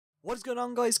What is going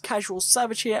on, guys? Casual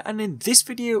Savage here, and in this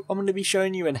video I'm going to be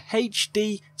showing you an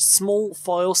HD small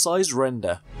file size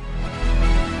render.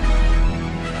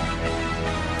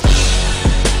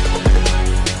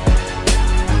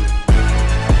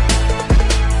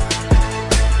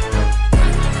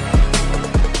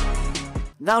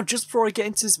 Now, just before I get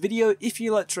into this video, if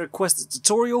you'd like to request a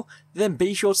tutorial, then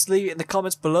be sure to leave it in the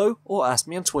comments below or ask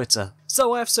me on Twitter.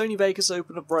 So I have Sony Vegas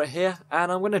open up right here,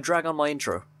 and I'm going to drag on my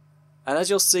intro. And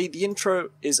as you'll see, the intro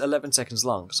is 11 seconds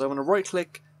long, so I'm going to right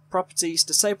click, Properties,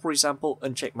 Disable Resample,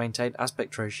 and check Maintain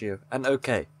Aspect Ratio, and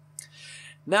OK.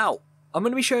 Now, I'm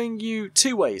going to be showing you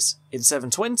two ways, in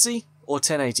 720 or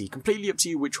 1080, completely up to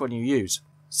you which one you use.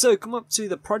 So come up to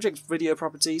the Project Video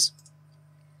Properties,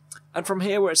 and from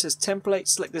here where it says Template,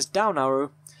 select this down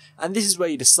arrow, and this is where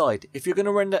you decide. If you're going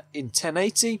to render in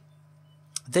 1080,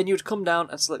 then you would come down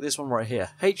and select this one right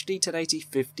here, HD 1080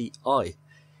 50i.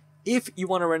 If you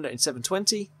want to render in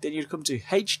 720, then you'd come to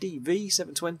HDV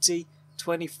 720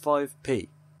 25p.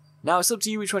 Now it's up to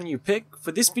you which one you pick.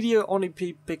 For this video, I'll only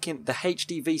be picking the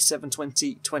HDV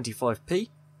 720 25p.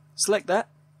 Select that,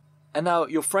 and now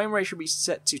your frame rate should be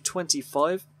set to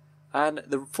 25, and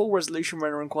the full resolution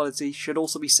rendering quality should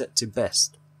also be set to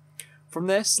best. From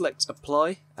there, select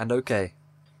Apply and OK.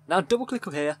 Now double click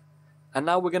up here, and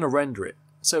now we're going to render it.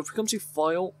 So if we come to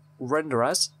File, Render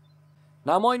As.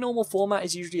 Now my normal format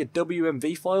is usually a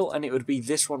WMV file, and it would be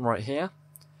this one right here.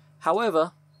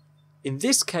 However, in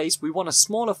this case we want a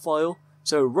smaller file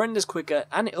so it renders quicker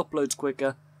and it uploads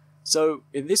quicker. So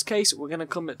in this case we're going to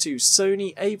come to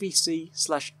Sony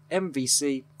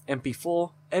AVC/MVC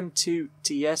MP4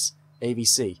 M2TS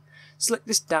AVC. Select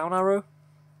this down arrow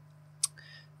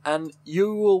and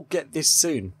you will get this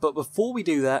soon. But before we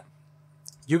do that,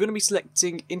 you're going to be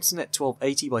selecting Internet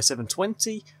 1280 by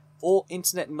 720 or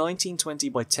Internet 1920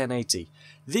 by 1080.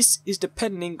 This is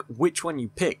depending which one you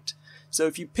picked. So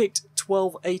if you picked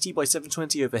 1280 by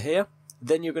 720 over here,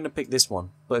 then you're going to pick this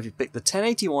one. But if you pick the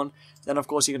 1080 one, then of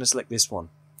course you're going to select this one.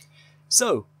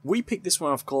 So we pick this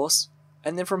one, of course,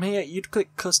 and then from here you'd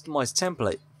click Customize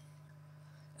Template.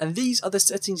 And these are the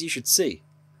settings you should see.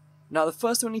 Now the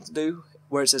first thing we need to do,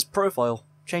 where it says Profile,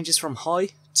 change this from High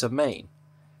to Main.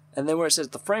 And then where it says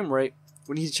the frame rate,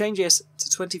 we need to change this to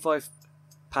 25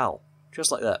 PAL,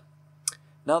 just like that.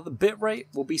 Now the bitrate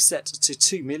will be set to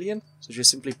 2 million, so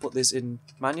just simply put this in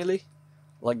manually,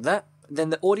 like that. And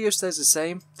then the audio stays the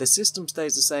same, the system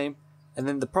stays the same, and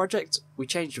then the project, we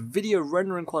change the video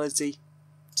rendering quality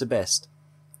to best.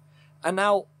 And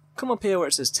now, come up here where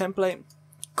it says Template,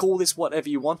 call this whatever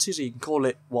you want to, so you can call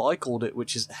it what I called it,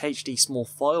 which is HD Small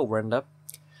File Render.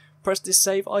 Press this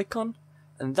Save icon,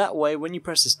 and that way when you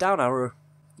press this down arrow,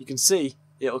 you can see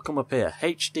it'll come up here,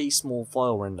 HD Small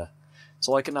File Render.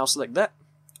 So I can now select that,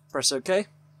 press OK,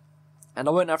 and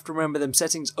I won't have to remember them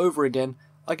settings over again.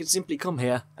 I can simply come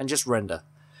here and just render.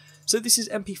 So this is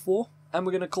MP4, and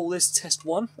we're going to call this Test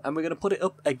 1, and we're going to put it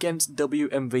up against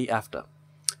WMV after.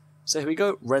 So here we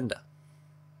go, render.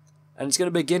 And it's going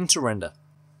to begin to render.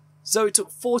 So it took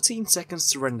 14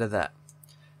 seconds to render that.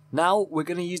 Now we're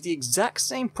going to use the exact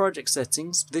same project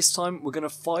settings. This time we're going to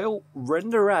file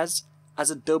Render As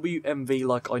a WMV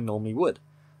like I normally would.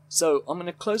 So I'm going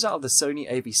to close out of the Sony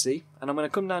AVC and I'm going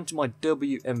to come down to my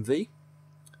WMV,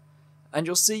 and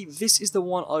you'll see this is the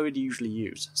one I would usually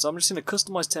use. So I'm just going to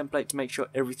customize template to make sure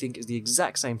everything is the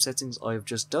exact same settings I have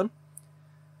just done,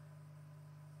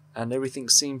 and everything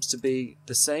seems to be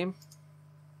the same.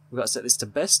 We've got to set this to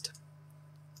best.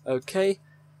 Okay,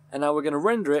 and now we're going to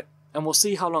render it and we'll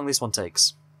see how long this one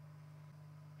takes.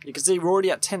 You can see we're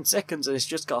already at 10 seconds and it's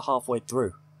just got halfway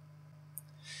through.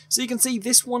 So you can see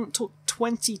this one took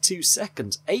 22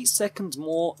 seconds, 8 seconds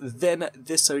more than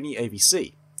the Sony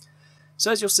AVC.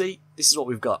 So as you'll see, this is what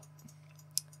we've got.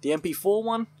 The MP4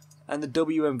 one and the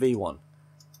WMV one.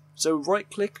 So right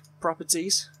click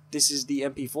Properties, this is the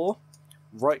MP4.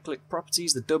 Right click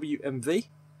Properties, the WMV.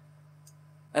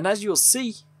 And as you'll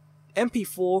see,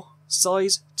 MP4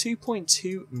 size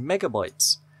 2.2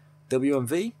 megabytes.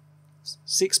 WMV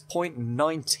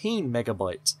 6.19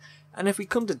 megabytes. And if we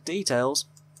come to details,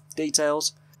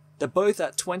 they're both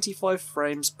at 25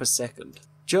 frames per second.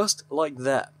 Just like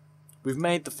that. We've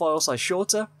made the file size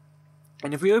shorter,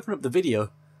 and if we open up the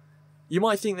video, you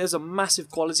might think there's a massive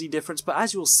quality difference, but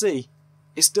as you'll see,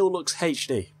 it still looks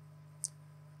HD.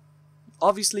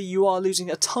 Obviously you are losing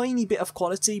a tiny bit of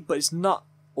quality, but it's not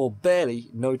or barely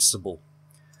noticeable.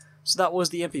 So that was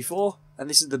the MP4, and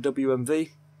this is the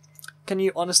WMV. Can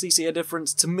you honestly see a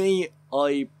difference? To me,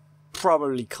 I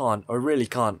probably can't. I really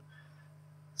can't.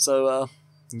 So,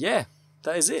 yeah,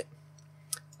 that is it.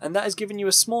 and that is giving you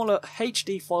a smaller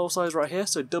HD file size right here,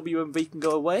 so WMV can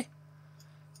go away.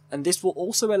 and this will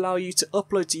also allow you to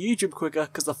upload to YouTube quicker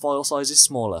because the file size is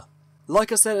smaller.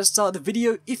 Like I said at the start of the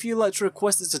video, if you'd like to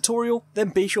request a tutorial, then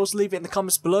be sure to leave it in the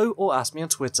comments below or ask me on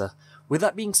Twitter. With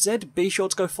that being said, be sure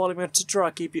to go follow me on Twitter.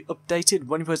 I keep you updated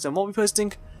when we post and what we're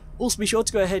posting. Also be sure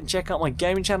to go ahead and check out my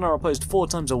gaming channel. I post 4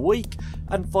 times a week.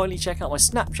 And finally check out my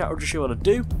Snapchat or just show what I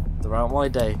do throughout my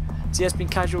day. So yeah, it's been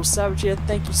Casual Savage here.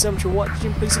 Thank you so much for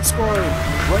watching. Please subscribe,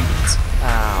 rate,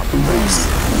 and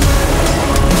peace.